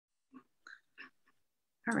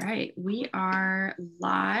All right, we are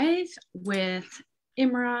live with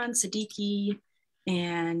Imran, Siddiqui,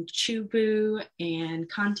 and Khushbu and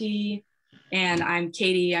Kanthi. And I'm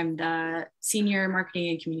Katie. I'm the Senior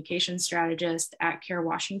Marketing and Communications Strategist at CAIR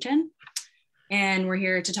Washington. And we're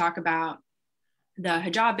here to talk about the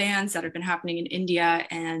hijab bans that have been happening in India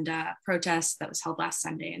and protests that was held last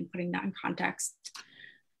Sunday and putting that in context.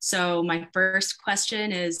 So my first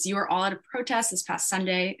question is, you were all at a protest this past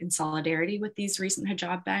Sunday in solidarity with these recent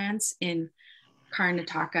hijab bans in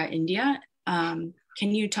Karnataka, India. Can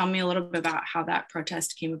you tell me a little bit about how that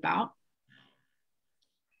protest came about?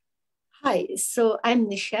 Hi, so I'm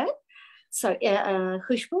Nisha,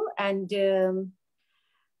 Khushbu, and the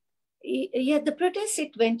protest,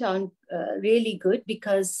 it went on really good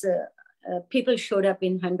because people showed up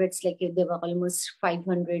in hundreds, like there were almost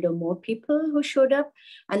 500 or more people who showed up.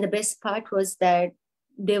 And the best part was that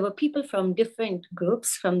there were people from different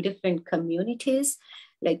groups, from different communities,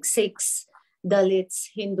 like Sikhs, Dalits,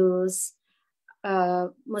 Hindus,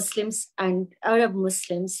 Muslims and Arab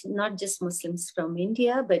Muslims, not just Muslims from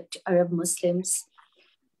India, but Arab Muslims.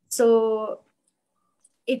 So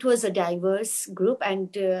it was a diverse group,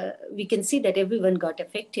 and we can see that everyone got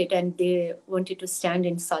affected, and they wanted to stand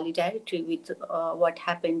in solidarity with what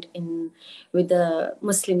happened with the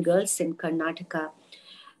Muslim girls in Karnataka.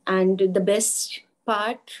 And the best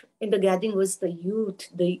part in the gathering was the youth.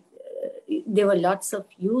 There were lots of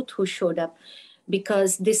youth who showed up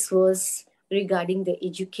because this was regarding the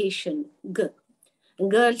education,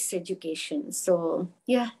 girls' education. So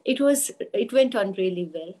yeah, it went on really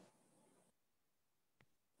well.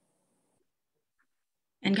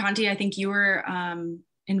 And Kanthi, I think you were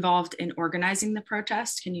involved in organizing the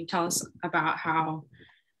protest. Can you tell us about how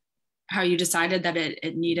you decided that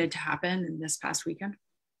it needed to happen in this past weekend?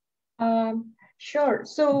 Sure.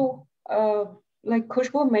 So like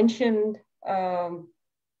Khushbu mentioned,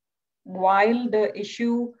 while the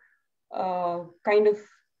issue kind of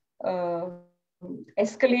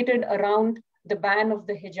escalated around the ban of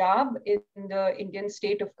the hijab in the Indian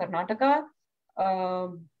state of Karnataka,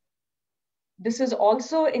 this is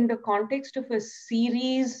also in the context of a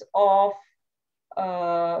series of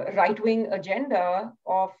right-wing agenda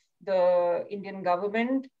of the Indian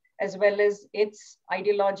government, as well as its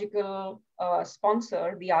ideological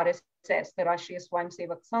sponsor, the RSS, the Rashtriya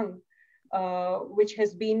Swayamsevak Sangh, which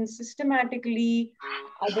has been systematically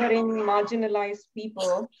othering marginalized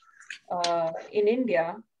people in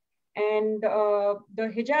India. And the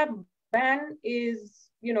hijab ban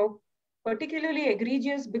is, particularly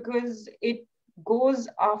egregious because it goes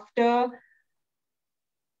after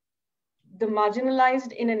the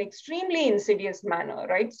marginalized in an extremely insidious manner,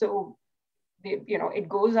 right? So, it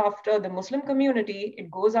goes after the Muslim community,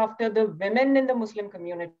 it goes after the women in the Muslim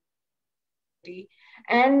community,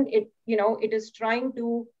 and it is trying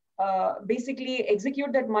to basically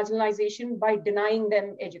execute that marginalization by denying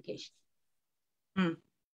them education.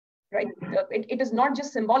 Right? It is not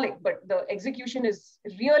just symbolic, but the execution is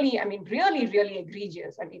really, really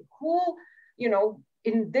egregious. Who,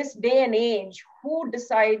 in this day and age, who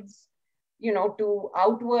decides, to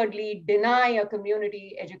outwardly deny a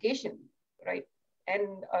community education, right?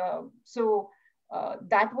 And so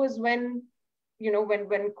that was when,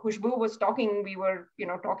 when Khushbu was talking, we were,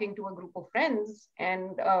 talking to a group of friends,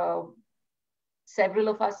 and several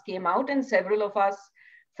of us came out, and several of us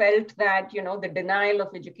felt that, the denial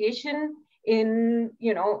of education in,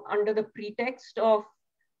 under the pretext of,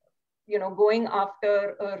 going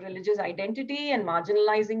after a religious identity and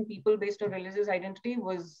marginalizing people based on religious identity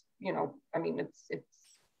was, it's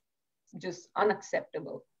just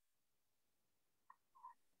unacceptable.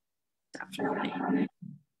 Definitely.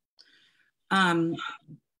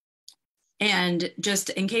 And just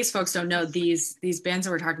in case folks don't know, these bans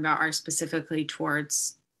that we're talking about are specifically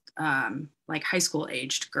towards like high school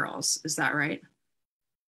aged girls. Is that right?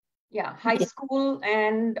 Yeah, high school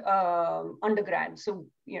and undergrad. So,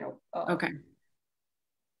 okay.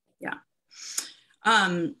 Yeah.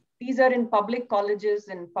 These are in public colleges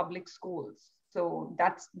and public schools. So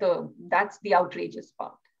that's the outrageous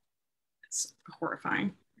part. It's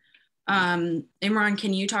horrifying. Imran,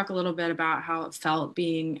 can you talk a little bit about how it felt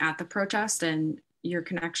being at the protest and your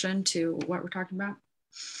connection to what we're talking about?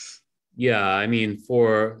 Yeah,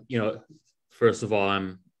 first of all,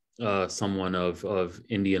 I'm someone of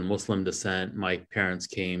Indian Muslim descent. My parents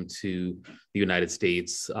came to the United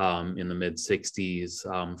States in the mid-60s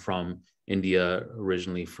from India,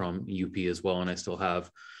 originally from UP as well, and I still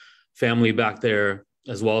have family back there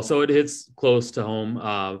as well. So it hits close to home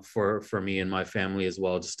for me and my family as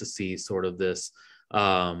well, just to see sort of this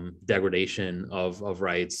degradation of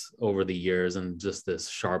rights over the years, and just this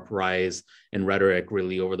sharp rise in rhetoric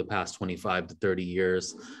really over the past 25 to 30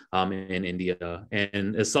 years in India.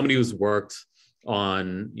 And as somebody who's worked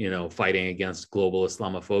on, fighting against global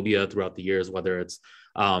Islamophobia throughout the years, whether it's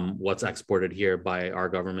what's exported here by our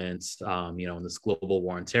governments, in this global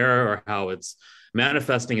war on terror, or how it's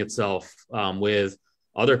manifesting itself with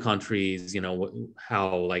other countries,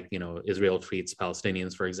 how Israel treats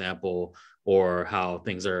Palestinians, for example, or how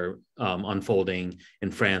things are unfolding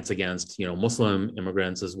in France against, Muslim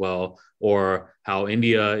immigrants as well, or how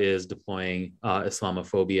India is deploying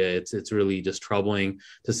Islamophobia. It's really just troubling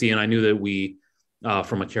to see. And I knew that we,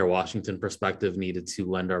 from a CAIR Washington perspective, needed to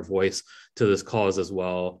lend our voice to this cause as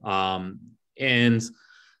well. And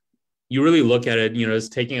you really look at it, as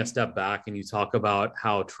taking a step back, and you talk about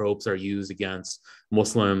how tropes are used against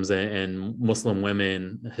Muslims and Muslim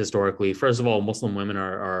women historically. First of all, Muslim women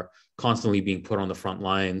are constantly being put on the front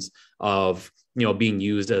lines of, being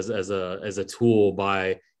used as a tool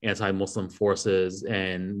by anti-Muslim forces,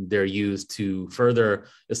 and they're used to further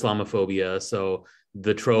Islamophobia. So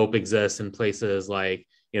the trope exists in places like,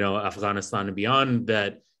 Afghanistan and beyond,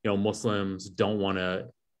 that, Muslims don't want to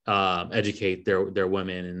educate their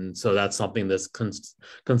women. And so that's something that's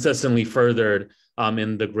consistently furthered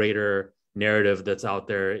in the greater narrative that's out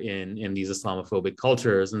there in these Islamophobic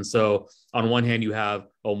cultures. And so on one hand, you have,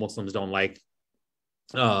 Muslims don't like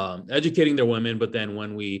educating their women, but then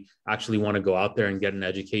when we actually want to go out there and get an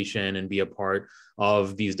education and be a part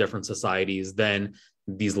of these different societies, then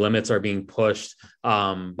these limits are being pushed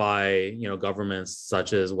by governments,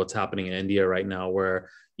 such as what's happening in India right now, where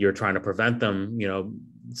you're trying to prevent them.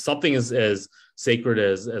 Something as sacred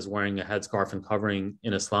as wearing a headscarf and covering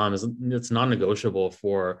in Islam it's non-negotiable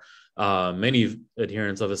for many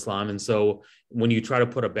adherents of Islam. And so when you try to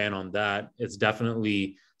put a ban on that, it's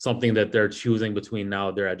definitely something that they're choosing between now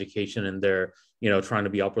their education and their, trying to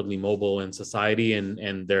be upwardly mobile in society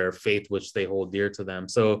and their faith, which they hold dear to them.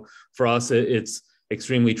 So for us, it's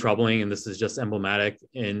extremely troubling. And this is just emblematic.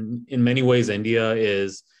 In many ways, India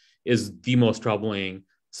is the most troubling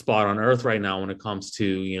spot on earth right now when it comes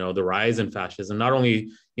to, the rise in fascism, not only,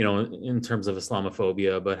 in terms of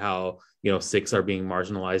Islamophobia, but how, Sikhs are being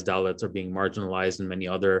marginalized, Dalits are being marginalized, and many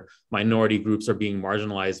other minority groups are being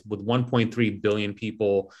marginalized. With 1.3 billion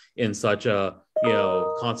people in such a,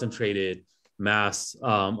 concentrated mass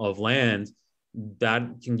of land,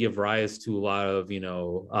 that can give rise to a lot of,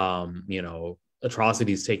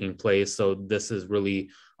 atrocities taking place. So this is really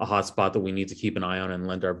a hot spot that we need to keep an eye on and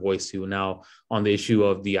lend our voice to. Now, on the issue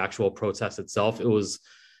of the actual protest itself, it was,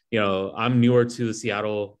 I'm newer to the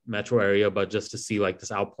Seattle metro area, but just to see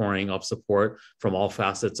this outpouring of support from all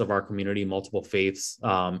facets of our community, multiple faiths,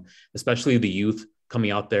 especially the youth coming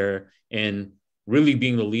out there and really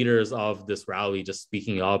being the leaders of this rally, just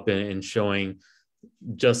speaking up and showing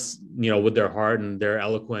just, with their heart and their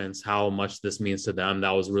eloquence, how much this means to them.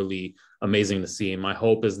 That was really amazing to see. And my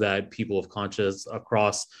hope is that people of conscience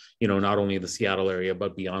across, not only the Seattle area,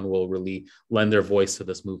 but beyond, will really lend their voice to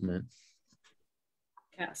this movement.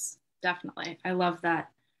 Yes, definitely. I love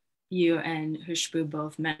that you and Khushbu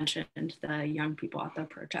both mentioned the young people at the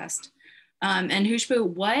protest. And Khushbu,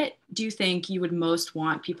 what do you think you would most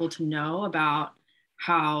want people to know about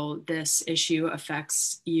how this issue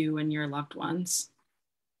affects you and your loved ones?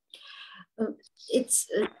 It's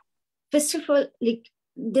first of all,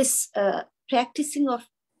 this practicing of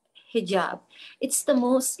hijab, it's the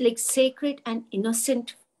most sacred and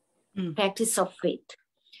innocent practice of faith,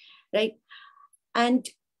 right? And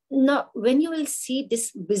now when you will see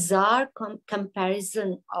this bizarre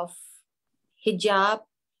comparison of hijab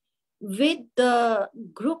with the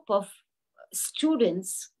group of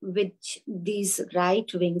students which these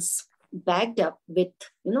right wings backed up with,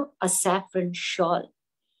 a saffron shawl.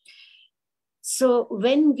 So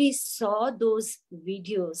when we saw those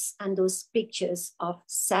videos and those pictures of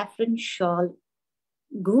saffron shawl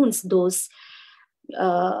goons, those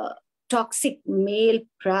toxic male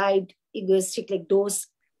pride, egoistic, those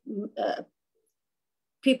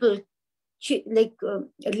people,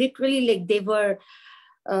 literally, they were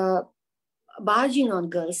barging on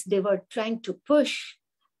girls. They were trying to push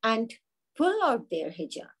and pull out their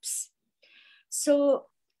hijabs. So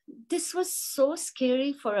this was so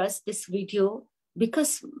scary for us, this video,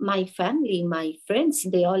 because my family, my friends,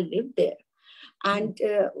 they all lived there. And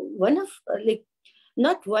one of,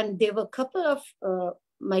 not one, there were a couple of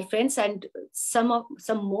my friends and some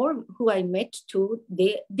more who I met too,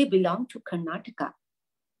 they belong to Karnataka.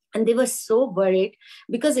 And they were so worried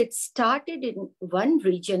because it started in one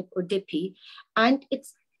region, Udupi, and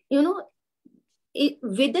it's,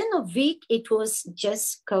 within a week, it was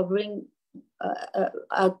just covering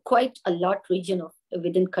quite a lot region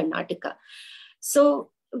within Karnataka.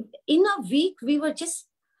 So in a week, we were just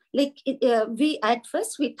like, at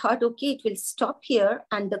first we thought, okay, it will stop here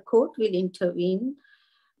and the court will intervene.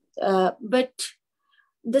 But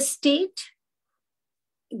the state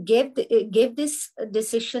gave this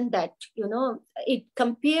decision that, it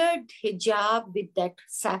compared hijab with that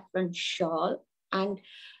saffron shawl, and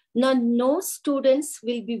now no students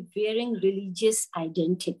will be wearing religious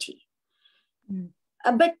identity.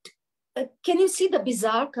 But can you see the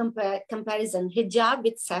bizarre comparison? Hijab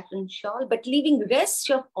with saffron shawl, but leaving rest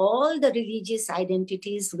of all the religious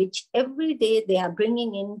identities, which every day they are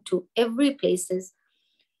bringing into every places,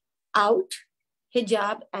 out,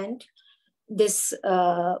 hijab and this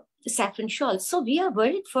saffron shawl. So we are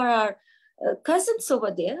worried for our cousins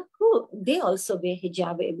over there, who they also wear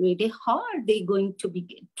hijab every day. How are they going to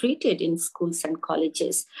be treated in schools and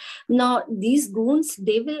colleges? Now, these goons,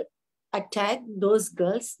 they will attack those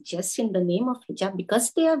girls just in the name of hijab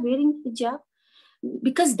because they are wearing hijab,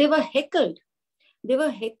 because they were heckled. They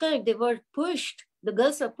were pushed. The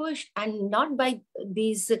girls are pushed, and not by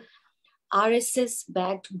these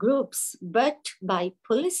RSS-backed groups, but by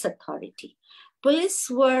police authority. Police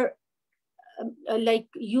were like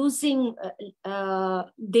using,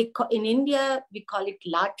 in India, we call it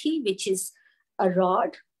lathi, which is a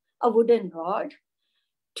rod, a wooden rod,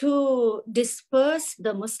 to disperse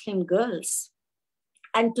the Muslim girls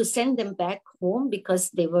and to send them back home because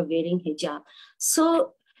they were wearing hijab.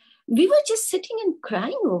 So we were just sitting and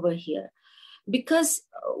crying over here, because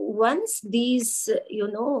once these,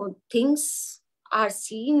 things are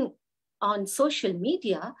seen on social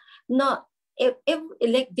media, now,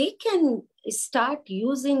 like they can start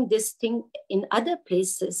using this thing in other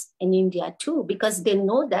places in India too, because they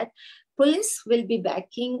know that police will be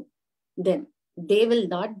backing them. They will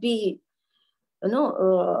not be,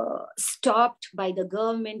 stopped by the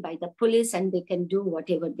government, by the police, and they can do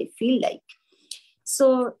whatever they feel like.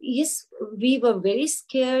 So yes, we were very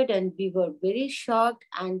scared and we were very shocked,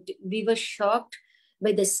 and we were shocked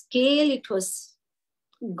by the scale it was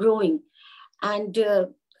growing. And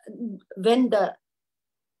when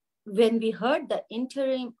we heard the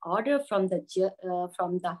interim order from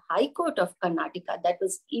the High Court of Karnataka, that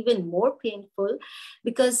was even more painful,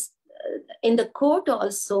 because in the court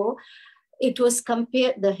also, it was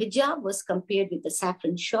compared, the hijab was compared with the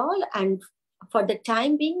saffron shawl, and for the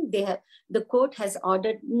time being, the court has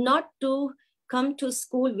ordered not to come to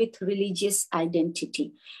school with religious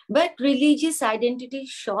identity, but religious identity,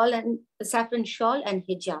 shawl and saffron shawl and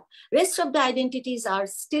hijab. Rest of the identities are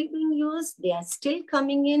still being used. They are still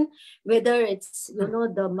coming in, whether it's,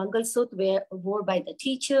 the Mangal Sut wore by the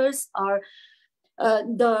teachers, or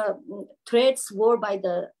the threads worn by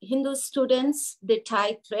the Hindu students. They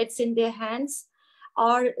tie threads in their hands,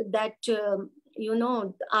 or that,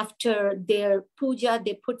 after their puja,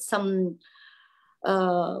 they put some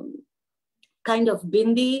kind of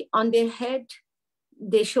bindi on their head.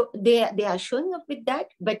 They are showing up with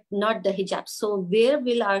that, but not the hijab. So where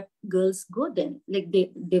will our girls go then? Like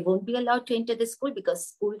they won't be allowed to enter the school because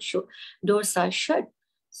school doors are shut.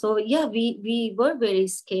 So yeah, we were very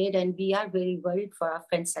scared, and we are very worried for our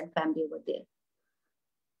friends and family over there.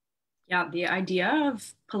 Yeah, the idea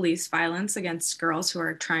of police violence against girls who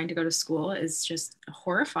are trying to go to school is just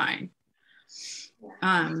horrifying.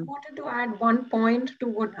 I just wanted to add one point to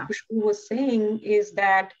what Khushbu was saying, is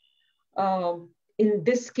that in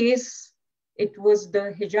this case, it was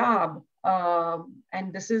the hijab,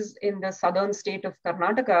 and this is in the southern state of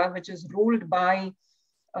Karnataka, which is ruled by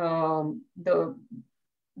the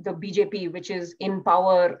BJP, which is in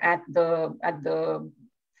power at the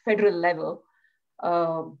federal level.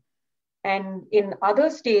 And in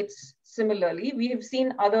other states, similarly, we have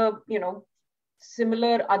seen other,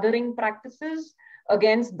 similar othering practices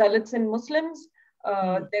against Dalits and Muslims.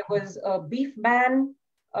 There was a beef ban.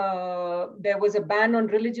 There was a ban on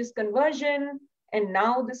religious conversion. And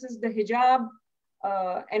now this is the hijab.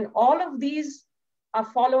 And all of these are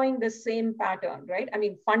following the same pattern, right? I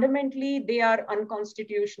mean, fundamentally, they are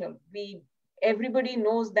unconstitutional. Everybody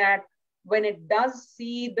knows that when it does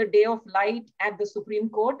see the day of light at the Supreme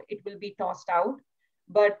Court, it will be tossed out.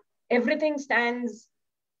 But everything stands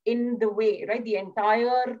in the way, right? The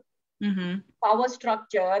entire power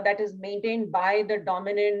structure that is maintained by the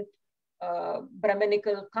dominant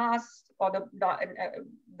Brahminical caste, or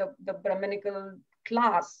the Brahminical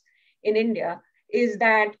class in India, is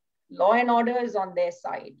that law and order is on their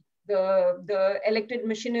side. The elected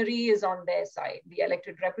machinery is on their side. The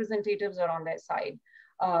elected representatives are on their side.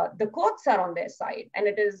 The courts are on their side. And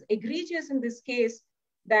it is egregious in this case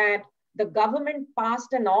that the government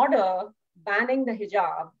passed an order banning the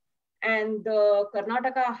hijab, and the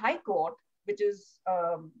Karnataka High Court, which is,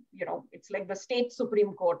 it's like the state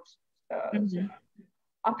Supreme Court,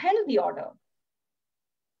 upheld the order.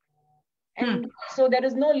 And so there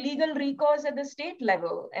is no legal recourse at the state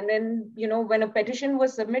level. And then, when a petition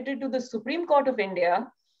was submitted to the Supreme Court of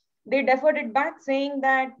India, they deferred it back saying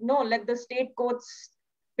that, no, let the state courts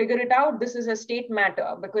figure it out. This is a state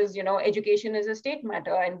matter because, education is a state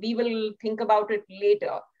matter and we will think about it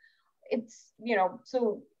later. It's,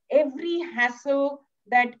 so every hassle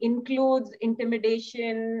that includes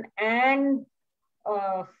intimidation and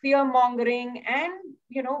fear mongering and,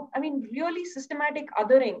 really systematic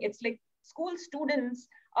othering. It's like school students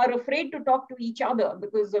are afraid to talk to each other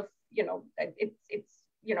because of,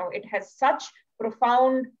 it has such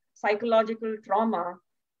profound psychological trauma.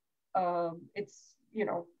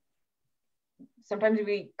 Sometimes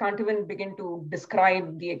we can't even begin to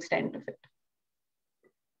describe the extent of it.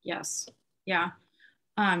 Yes. Yeah.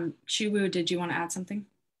 Khushbu, did you want to add something?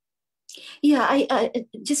 Yeah, I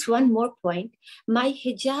just one more point. My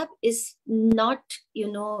hijab is not,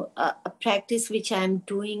 a practice which I'm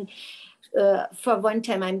doing. For one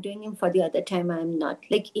time I'm doing it, for the other time I'm not.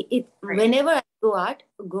 Like it right. Whenever I go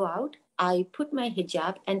out, I put my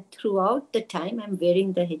hijab, and throughout the time I'm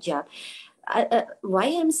wearing the hijab. Why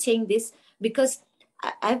I'm saying this? Because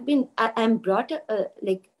I'm brought up,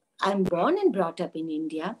 I'm born and brought up in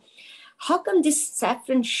India. How come this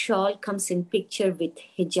saffron shawl comes in picture with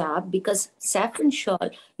hijab? Because saffron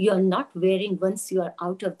shawl you're not wearing once you are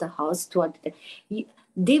out of the house.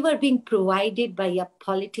 They were being provided by a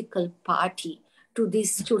political party to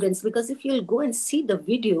these students. Because if you'll go and see the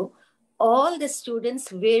video, all the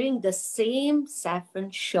students wearing the same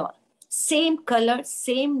saffron shawl, same color,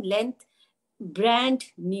 same length, brand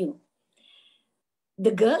new.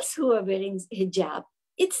 The girls who are wearing hijab,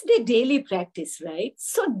 it's their daily practice, right?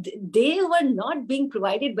 So they were not being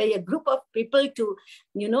provided by a group of people to,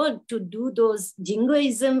 to do those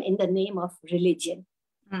jingoism in the name of religion.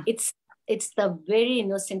 It's the very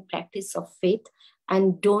innocent practice of faith,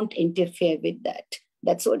 and don't interfere with that.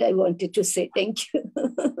 That's what I wanted to say. Thank you.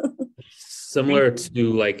 Similar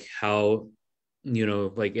to like how,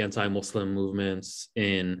 like anti-Muslim movements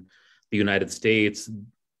in the United States,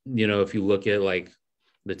 if you look at like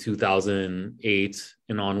the 2008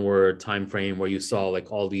 and onward timeframe where you saw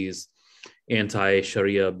like all these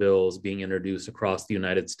anti-Sharia bills being introduced across the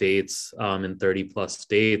United States in 30 plus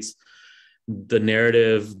states, the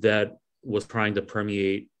narrative that was trying to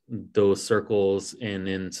permeate those circles and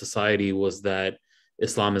in society was that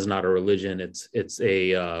Islam is not a religion, it's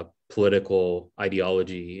a political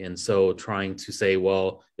ideology. And so trying to say,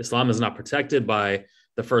 well, Islam is not protected by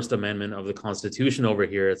the First Amendment of the Constitution over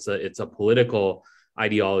here, it's a political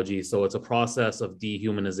ideology. So it's a process of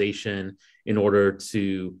dehumanization in order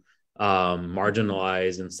to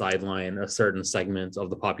marginalize and sideline a certain segment of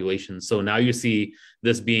the population. So now you see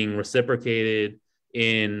this being reciprocated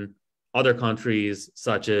in other countries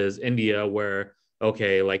such as India, where,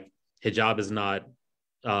 okay, like hijab is not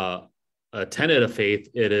a tenet of faith,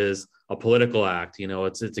 it is a political act.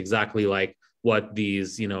 It's exactly like what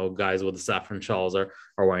these, guys with the saffron shawls are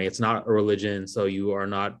wearing. It's not a religion, so you are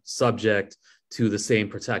not subject to the same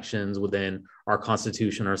protections within our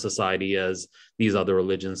constitution, our society as these other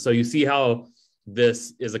religions. So you see how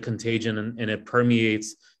this is a contagion and it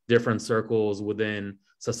permeates different circles within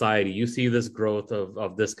society. You see this growth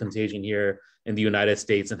of this contagion here in the United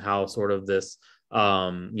States and how sort of this,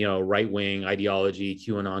 right-wing ideology,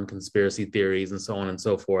 QAnon conspiracy theories, and so on and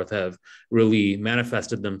so forth have really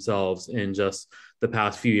manifested themselves in just the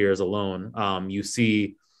past few years alone. You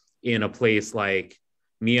see in a place like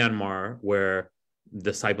Myanmar, where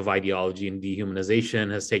this type of ideology and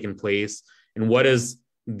dehumanization has taken place. And what has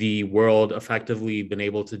the world effectively been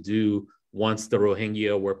able to do once the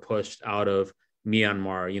Rohingya were pushed out of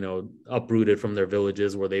Myanmar, uprooted from their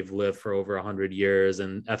villages where they've lived for over 100 years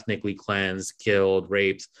and ethnically cleansed, killed,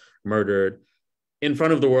 raped, murdered in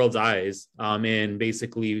front of the world's eyes. And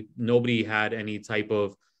basically nobody had any type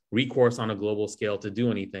of recourse on a global scale to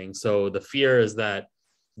do anything. So the fear is that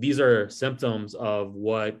these are symptoms of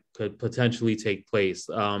what could potentially take place.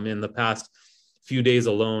 In the past few days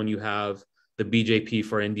alone, you have the BJP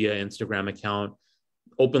for India Instagram account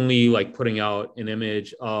openly like putting out an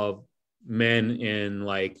image of men in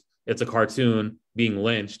like, it's a cartoon being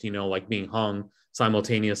lynched, like being hung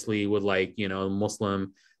simultaneously with like,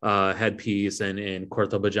 Muslim headpiece and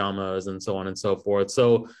kurta pajamas and so on and so forth.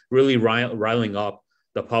 So really riling up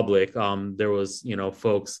the public. There was,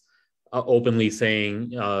 folks openly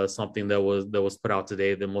saying something that was put out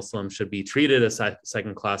today, that Muslims should be treated as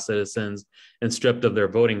second-class citizens and stripped of their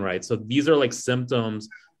voting rights. So these are like symptoms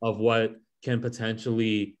of what can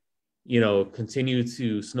potentially continue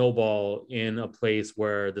to snowball in a place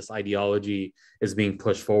where this ideology is being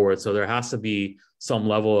pushed forward. So there has to be some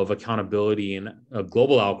level of accountability and a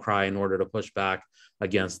global outcry in order to push back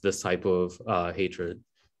against this type of hatred.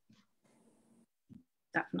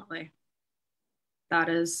 Definitely.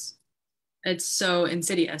 It's so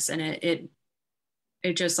insidious, and it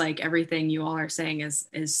just, like everything you all are saying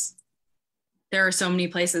is there are so many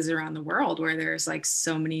places around the world where there's like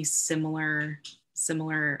so many similar I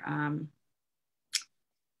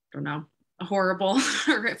don't know, horrible,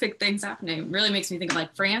 horrific things happening. It really makes me think of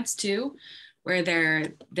like France too, where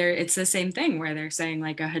they're it's the same thing, where they're saying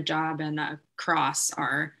like a hijab and a cross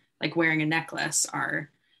are like wearing a necklace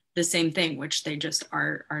are the same thing, which they just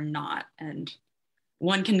are not. And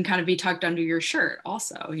one can kind of be tucked under your shirt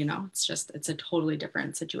also, it's a totally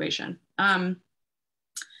different situation.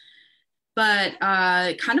 But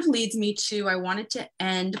it kind of leads me to, I wanted to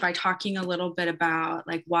end by talking a little bit about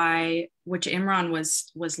like which Imran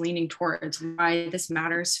was leaning towards, why this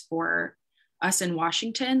matters for us in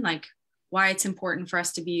Washington, like why it's important for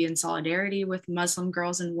us to be in solidarity with Muslim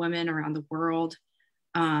girls and women around the world.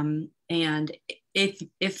 And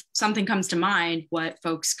if something comes to mind, what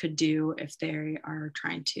folks could do if they are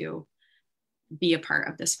trying to be a part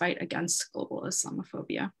of this fight against global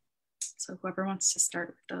Islamophobia. So whoever wants to start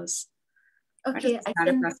with those. Okay, I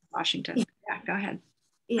can. Washington. Yeah, go ahead.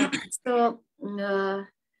 Yeah. So,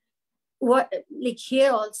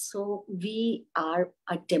 here also we are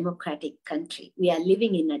a democratic country. We are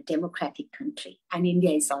living in a democratic country, and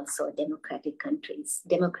India is also a democratic country. It's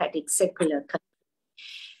democratic, secular country.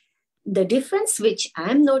 The difference which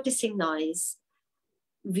I'm noticing now is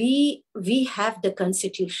we have the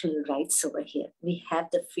constitutional rights over here. We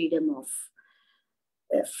have the freedom of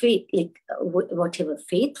faith, whatever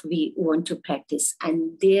faith we want to practice,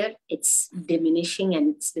 and there it's diminishing,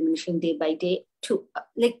 and it's diminishing day by day. To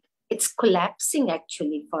it's collapsing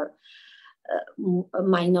actually for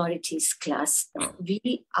minorities class.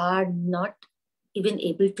 We are not even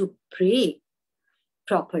able to pray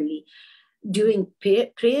properly. During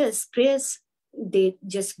prayers, they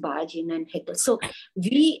just barge in and heckle. So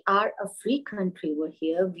we are a free country over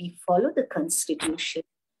here. We follow the constitution.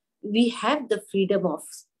 We have the freedom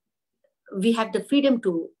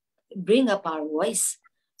to bring up our voice.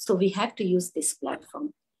 So we have to use this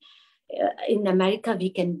platform. In America,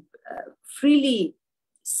 we can freely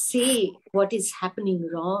say what is happening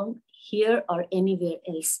wrong here or anywhere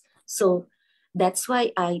else. So that's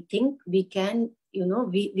why I think we can,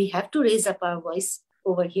 we have to raise up our voice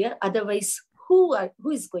over here. Otherwise, who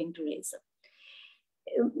is going to raise up?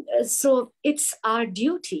 So it's our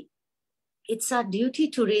duty. It's our duty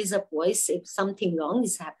to raise up voice if something wrong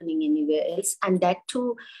is happening anywhere else. And that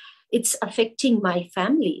too, it's affecting my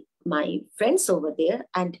family, my friends over there.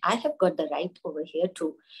 And I have got the right over here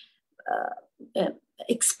to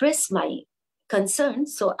express my concern.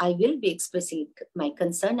 So I will be expressing my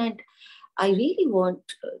concern. And I really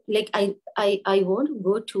want, I want to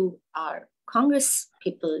go to our Congress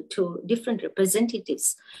people, to different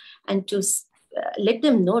representatives, and to let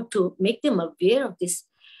them know, to make them aware of this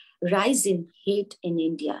rise in hate in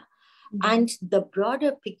India, and the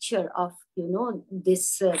broader picture of,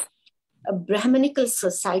 this Brahmanical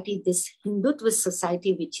society, this Hindutva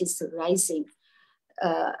society, which is rising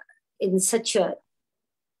in such a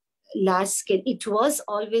large scale. It was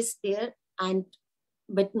always there,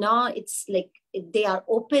 but now it's like they are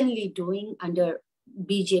openly doing under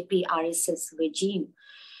BJP RSS regime.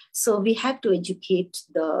 So we have to educate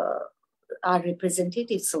our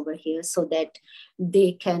representatives over here so that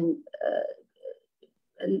they can,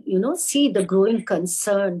 see the growing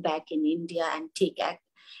concern back in India and take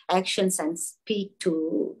actions and speak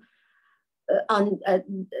to on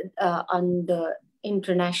the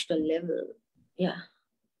international level. Yeah.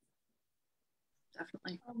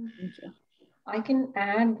 Definitely. Thank you. I can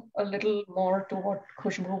add a little more to what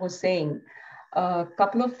Khushbu was saying. A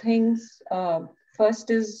couple of things.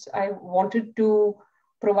 First is I wanted to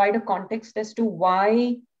provide a context as to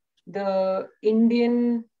why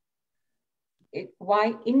Indian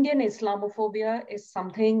Islamophobia is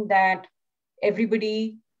something that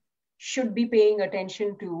everybody should be paying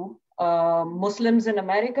attention to, Muslims in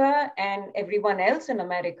America and everyone else in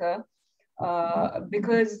America,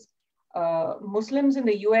 because Muslims in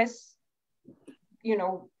the US,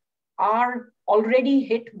 are already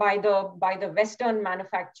hit by the Western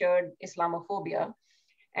manufactured Islamophobia,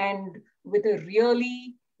 and with a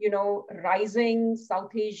really, rising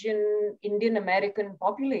South Asian Indian American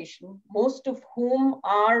population, most of whom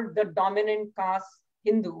are the dominant caste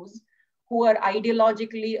Hindus who are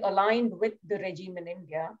ideologically aligned with the regime in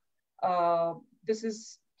India. This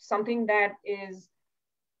is something that is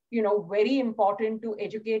very important to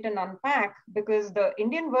educate and unpack, because the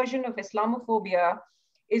Indian version of Islamophobia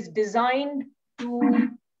is designed to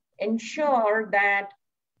ensure that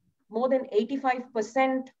more than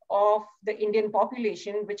 85% of the Indian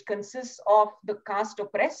population, which consists of the caste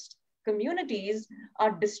oppressed communities,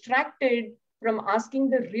 are distracted from asking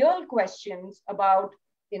the real questions about,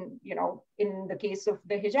 in the case of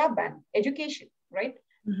the hijab ban, education, right?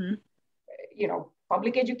 Mm-hmm.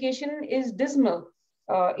 Public education is dismal.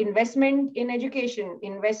 Investment in education,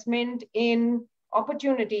 investment in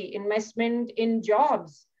opportunity, investment in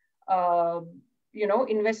jobs,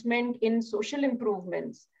 investment in social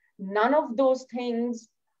improvements. None of those things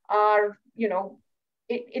are,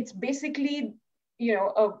 it's basically,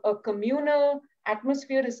 a communal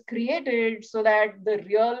atmosphere is created so that the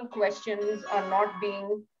real questions are not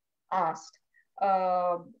being asked.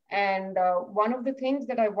 And one of the things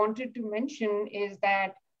that I wanted to mention is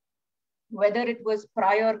that whether it was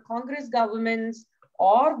prior Congress governments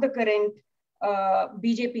or the current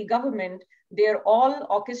BJP government, they're all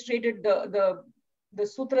orchestrated the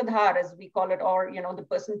sutradhar, as we call it, or the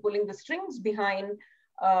person pulling the strings behind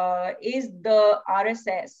is the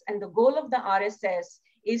RSS. And the goal of the RSS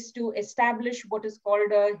is to establish what is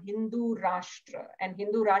called a Hindu Rashtra. And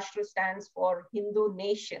Hindu Rashtra stands for Hindu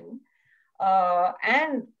nation.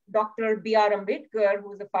 And Dr. B.R. Ambedkar,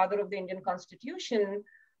 who is the father of the Indian Constitution,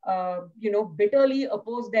 bitterly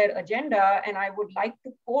opposed their agenda. And I would like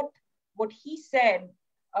to quote what he said,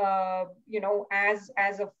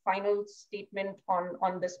 as a final statement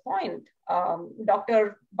on this point.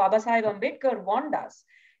 Dr. Babasaheb Ambedkar warned us,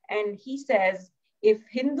 and he says, if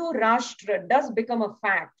Hindu Rashtra does become a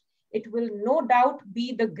fact, it will no doubt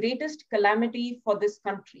be the greatest calamity for this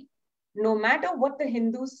country. No matter what the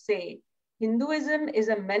Hindus say, Hinduism is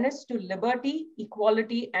a menace to liberty,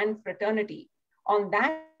 equality, and fraternity. On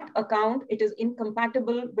that account, it is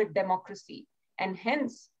incompatible with democracy, and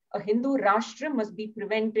hence a Hindu Rashtra must be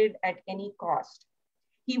prevented at any cost.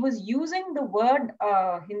 He was using the word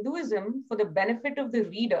Hinduism for the benefit of the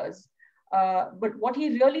readers, but what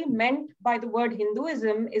he really meant by the word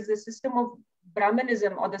Hinduism is the system of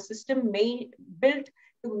Brahmanism, or the system built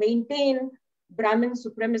to maintain Brahmin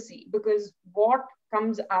supremacy, because what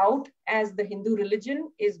comes out as the Hindu religion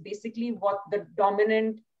is basically what the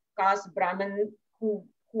dominant caste Brahmin, who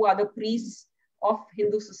are the priests of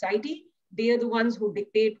Hindu society, they are the ones who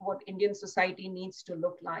dictate what Indian society needs to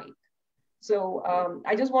look like. So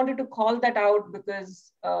I just wanted to call that out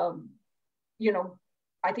because,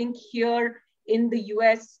 I think here in the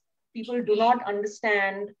US, people do not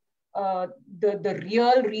understand the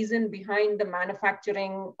real reason behind the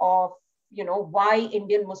manufacturing of, why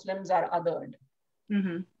Indian Muslims are othered.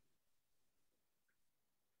 Mm-hmm.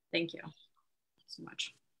 Thank you so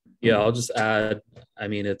much. Yeah, I'll just add, I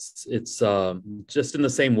mean, it's just in the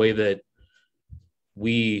same way that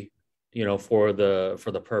we, for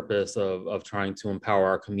the purpose of trying to empower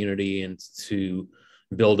our community and to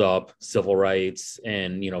build up civil rights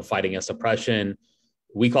and, fighting against oppression,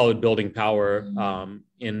 we call it building power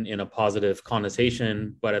in a positive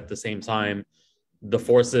connotation, but at the same time, the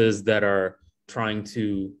forces that are trying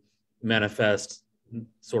to manifest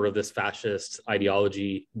sort of this fascist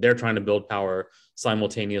ideology, they're trying to build power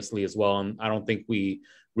simultaneously as well. And I don't think we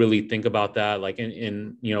really think about that, like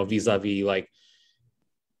in vis-a-vis like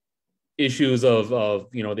issues of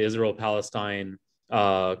the Israel-Palestine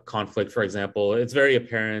conflict, for example. It's very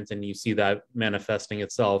apparent, and you see that manifesting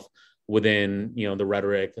itself within the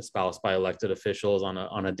rhetoric espoused by elected officials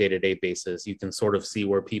on a day-to-day basis. You can sort of see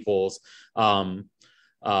where people's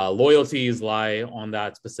loyalties lie on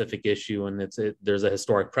that specific issue, and there's a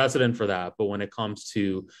historic precedent for that. But when it comes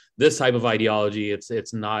to this type of ideology,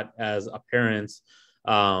 it's not as apparent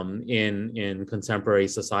in contemporary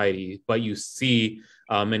society. But you see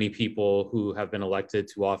many people who have been elected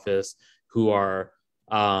to office who are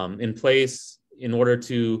in place in order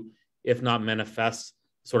to, if not manifest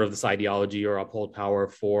sort of this ideology or uphold power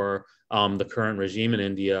for the current regime in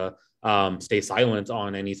India, stay silent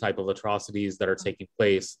on any type of atrocities that are taking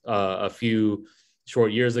place. A few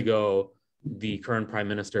short years ago, the current Prime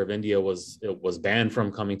Minister of India was banned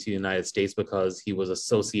from coming to the United States because he was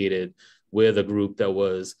associated with a group that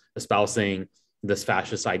was espousing this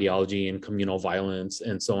fascist ideology and communal violence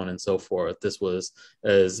and so on and so forth. This was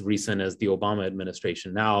as recent as the Obama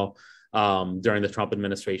administration. Now, during the Trump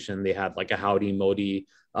administration, they had like a Howdy Modi,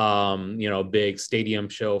 big stadium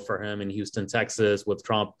show for him in Houston, Texas, with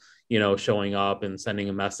Trump, showing up and sending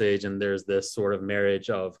a message. And there's this sort of marriage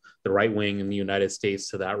of the right wing in the United States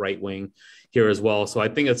to that right wing here as well. So I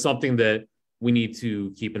think it's something that we need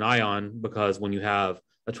to keep an eye on, because when you have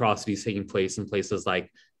atrocities taking place in places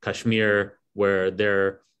like Kashmir, where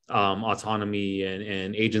they're autonomy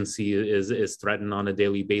and agency is threatened on a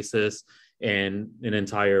daily basis, and an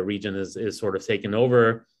entire region is sort of taken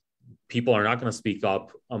over, people are not going to speak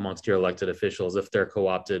up amongst your elected officials if they're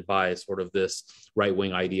co-opted by sort of this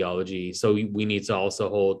right-wing ideology. So we need to also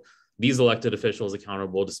hold these elected officials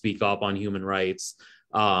accountable to speak up on human rights.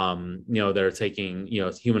 That are taking,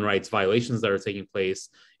 human rights violations that are taking place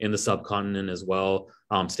in the subcontinent as well,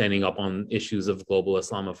 standing up on issues of global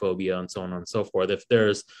Islamophobia and so on and so forth. If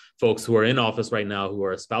there's folks who are in office right now who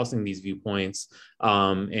are espousing these viewpoints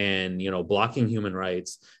and blocking human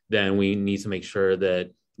rights, then we need to make sure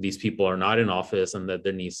that these people are not in office, and that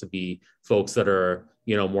there needs to be folks that are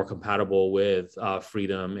more compatible with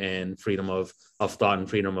freedom and freedom of thought and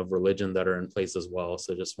freedom of religion that are in place as well.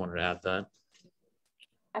 So just wanted to add that.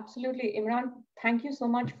 Absolutely. Imran, thank you so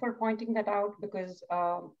much for pointing that out, because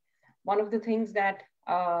one of the things that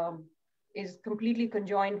is completely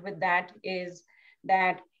conjoined with that is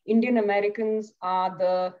that Indian Americans are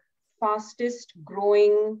the fastest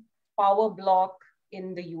growing power block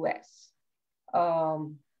in the US.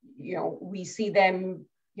 We see them,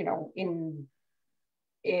 in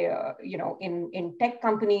tech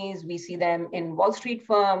companies, we see them in Wall Street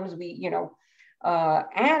firms,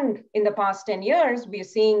 and in the past 10 years, we are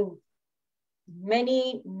seeing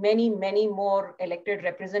many, many, many more elected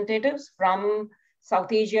representatives from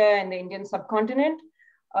South Asia and the Indian subcontinent.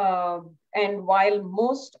 And while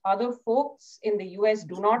most other folks in the US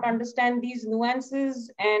do not understand these nuances,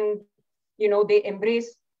 and they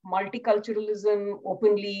embrace multiculturalism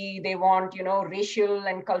openly, they want racial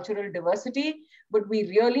and cultural diversity, but we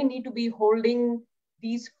really need to be holding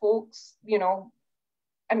these folks,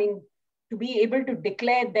 to be able to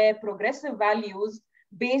declare their progressive values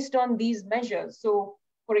based on these measures. So,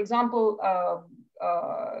 for example,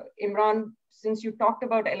 Imran, since you talked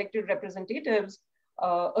about elected representatives,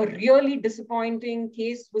 a really disappointing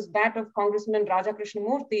case was that of Congressman Raja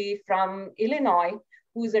Krishnamurthy from Illinois,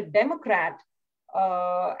 who is a Democrat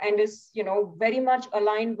and is, very much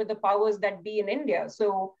aligned with the powers that be in India.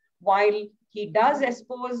 So while he does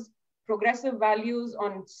espouse progressive values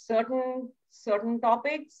on certain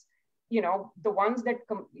topics, the ones that,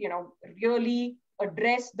 really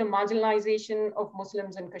address the marginalization of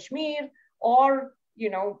Muslims in Kashmir, or,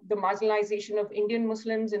 the marginalization of Indian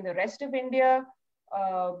Muslims in the rest of India.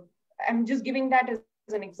 I'm just giving that as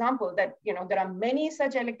an example that, there are many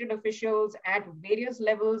such elected officials at various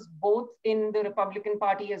levels, both in the Republican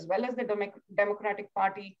Party as well as the Democratic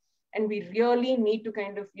Party. And we really need to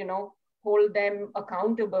kind of, hold them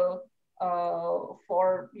accountable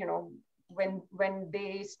for, when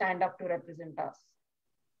they stand up to represent us.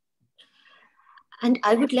 And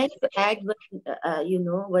I would like to add one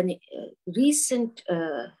recent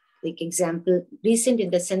example, recent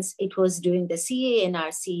in the sense it was during the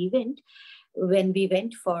CAIR-WA event when we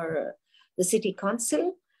went for the city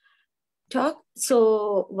council talk.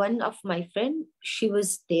 So one of my friend, she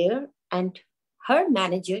was there, and her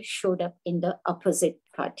manager showed up in the opposite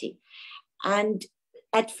party. And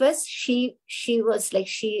at first she was like,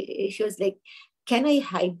 she was like, can I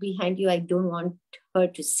hide behind you? I don't want her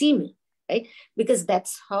to see me, right? Because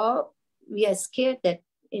that's how we are scared that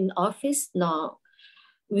in office now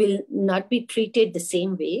will not be treated the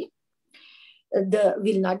same way.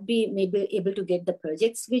 Will not be maybe able to get the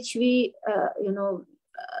projects which we,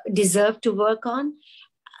 deserve to work on.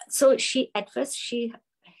 So at first she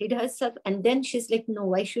hid herself, and then she's like, no,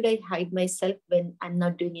 why should I hide myself when I'm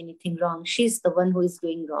not doing anything wrong? She's the one who is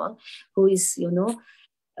doing wrong, who is,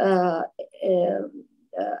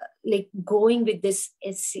 going with this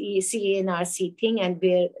CAIR thing, and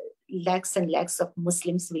where lakhs and lakhs of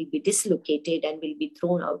Muslims will be dislocated and will be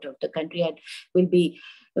thrown out of the country and will be,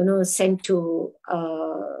 sent to,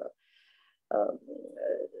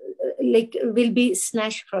 will be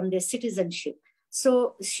snatched from their citizenship.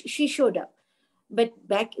 So she showed up. But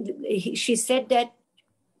she said that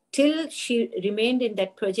till she remained in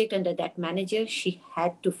that project under that manager, she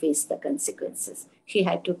had to face the consequences. She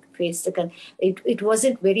had to face it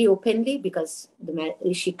wasn't very openly, because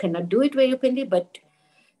she cannot do it very openly, but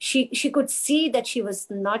she could see that she was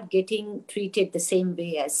not getting treated the same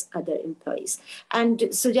way as other employees. And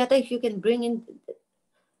Sujata, if you can bring in,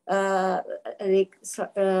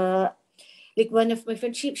 one of my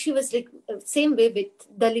friends, she was like same way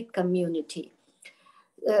with Dalit community.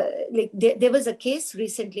 There was a case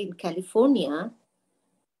recently in California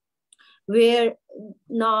where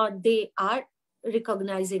now they are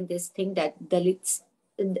recognizing this thing that Dalits,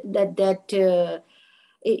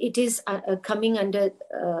 it is coming under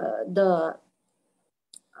the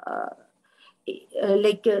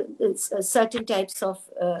certain types of,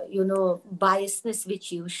 biasness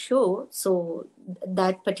which you show. So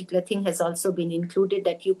that particular thing has also been included,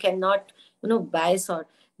 that you cannot, bias or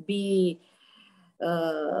be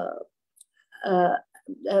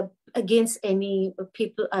against any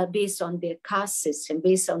people based on their caste system,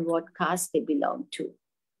 based on what caste they belong to.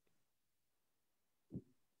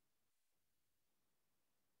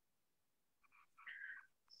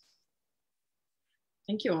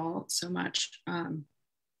 Thank you all so much.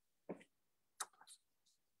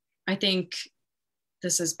 I think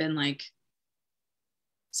this has been like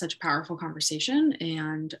such a powerful conversation,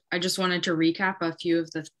 and I just wanted to recap a few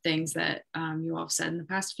of the things that you all have said in the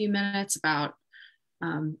past few minutes about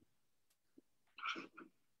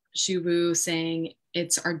Khushbu saying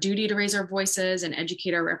it's our duty to raise our voices and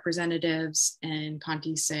educate our representatives, and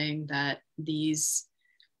Kanthi saying that these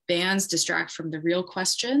bans distract from the real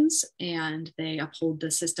questions and they uphold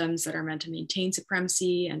the systems that are meant to maintain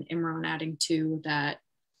supremacy, and Imran adding to that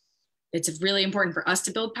it's really important for us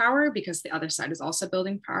to build power because the other side is also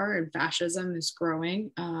building power and fascism is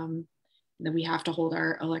growing. That we have to hold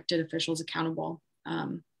our elected officials accountable.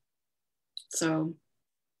 So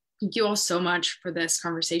thank you all so much for this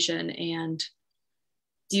conversation. And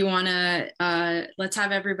do you want to, let's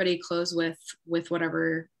have everybody close with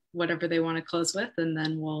whatever they want to close with, and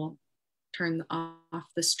then we'll turn off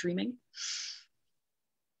the streaming.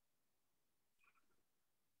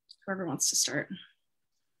 Whoever wants to start.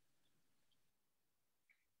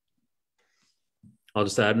 I'll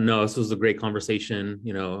just add, no, this was a great conversation.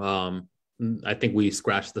 I think we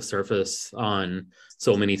scratched the surface on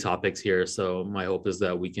so many topics here. So my hope is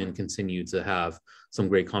that we can continue to have some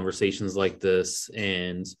great conversations like this.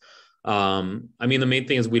 And the main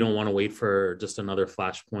thing is we don't want to wait for just another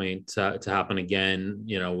flashpoint to happen again.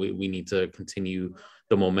 We need to continue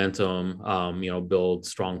the momentum, build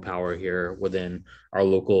strong power here within our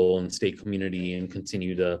local and state community, and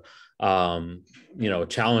continue to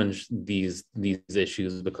challenge these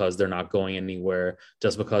issues, because they're not going anywhere.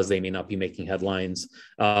 Just because they may not be making headlines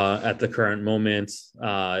at the current moment,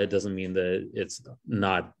 it doesn't mean that it's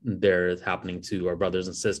not there happening to our brothers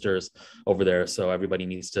and sisters over there. So everybody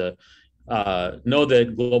needs to know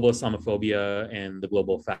that global Islamophobia and the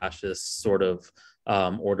global fascist sort of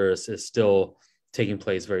orders is still taking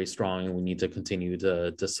place very strong, and we need to continue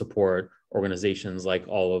to support organizations like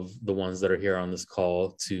all of the ones that are here on this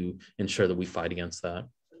call to ensure that we fight against that.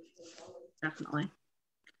 Definitely.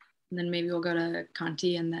 And then maybe we'll go to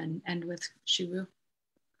Kanthi and then end with Khushbu.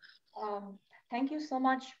 Thank you so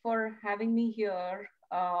much for having me here.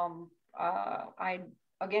 I'd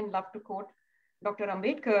again love to quote Dr.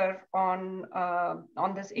 Ambedkar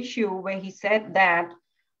on this issue, where he said that,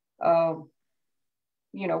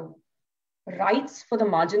 rights for the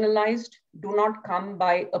marginalized do not come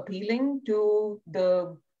by appealing to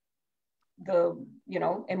the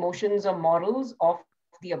emotions or morals of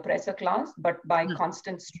the oppressor class, but by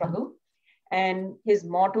constant struggle. And his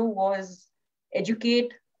motto was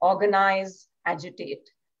educate, organize, agitate.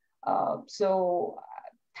 So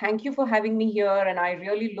thank you for having me here. And I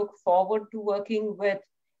really look forward to working with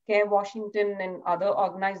CAIR Washington and other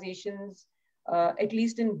organizations, at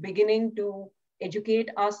least in beginning, to educate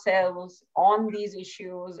ourselves on these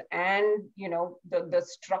issues and, the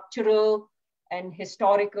structural and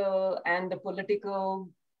historical and the political,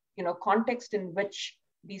 context in which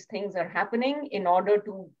these things are happening, in order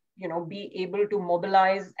to, be able to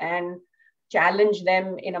mobilize and challenge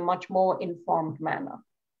them in a much more informed manner.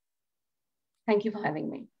 Thank you for having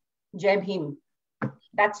me. Jai Bhim.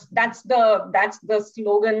 That's the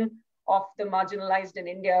slogan of the marginalized in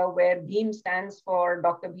India, where Bhim stands for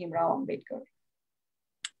Dr. Bhimrao Ambedkar.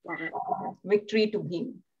 Victory to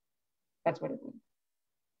Bhim. That's what it means.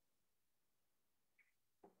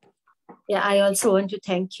 Yeah, I also want to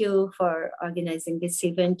thank you for organizing this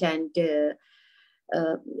event. And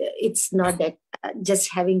it's not that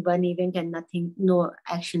just having one event and no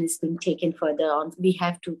action is being taken further on. We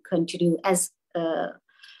have to continue, as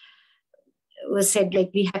was said,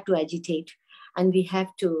 like we have to agitate, and we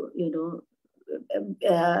have to,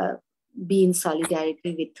 be in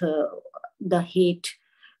solidarity with the hate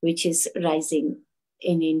which is rising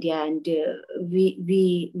in India. And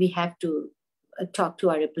we have to talk to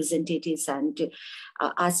our representatives and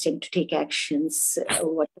ask them to take actions,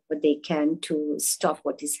 whatever they can, to stop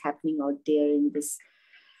what is happening out there in this,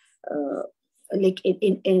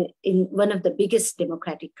 in one of the biggest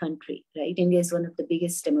democratic country, right? India is one of the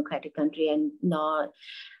biggest democratic country, and now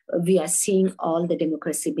we are seeing all the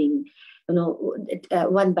democracy being,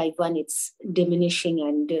 one by one, it's diminishing,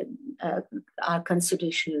 and our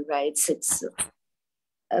constitutional rights, it's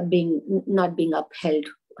not being upheld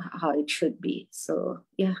how it should be. So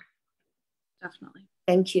yeah. Definitely.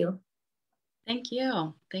 Thank you. Thank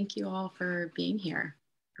you. Thank you all for being here.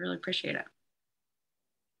 I really appreciate it.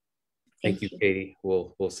 Thank you, Katie.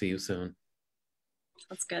 We'll see you soon.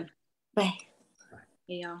 That's good. Bye.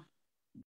 Hey, y'all.